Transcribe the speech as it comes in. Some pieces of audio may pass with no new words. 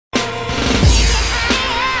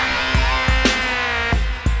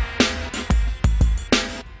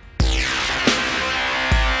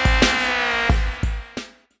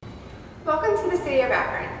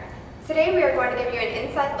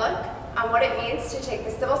means to take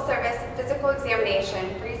the civil service physical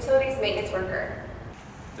examination for utilities maintenance worker.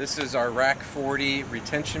 This is our Rack 40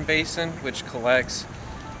 retention basin, which collects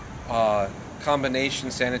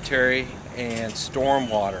combination sanitary and storm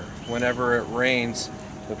water. Whenever it rains,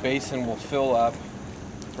 the basin will fill up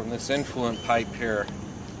from this influent pipe here,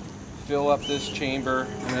 fill up this chamber,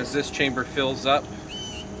 and as this chamber fills up,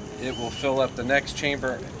 it will fill up the next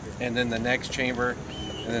chamber, and then the next chamber,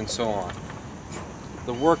 and then so on.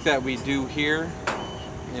 The work that we do here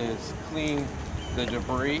is clean the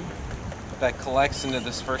debris that collects into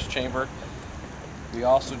this first chamber. We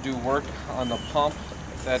also do work on the pump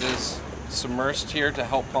that is submerged here to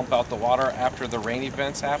help pump out the water after the rain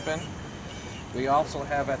events happen. We also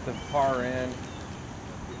have at the far end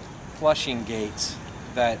flushing gates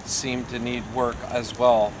that seem to need work as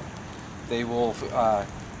well. They will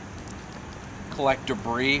collect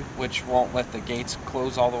debris, which won't let the gates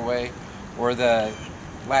close all the way, or the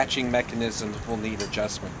latching mechanisms will need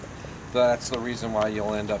adjustment. That's the reason why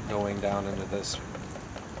you'll end up going down into this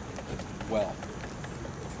well.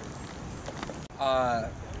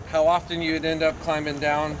 How often you'd end up climbing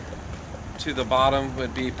down to the bottom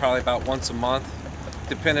would be probably about once a month,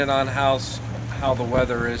 depending on how the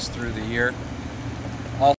weather is through the year.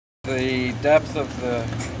 Also, the depth of the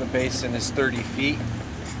basin is 30 feet,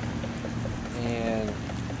 and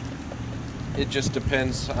it just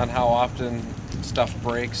depends on how often stuff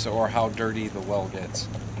breaks or how dirty the well gets.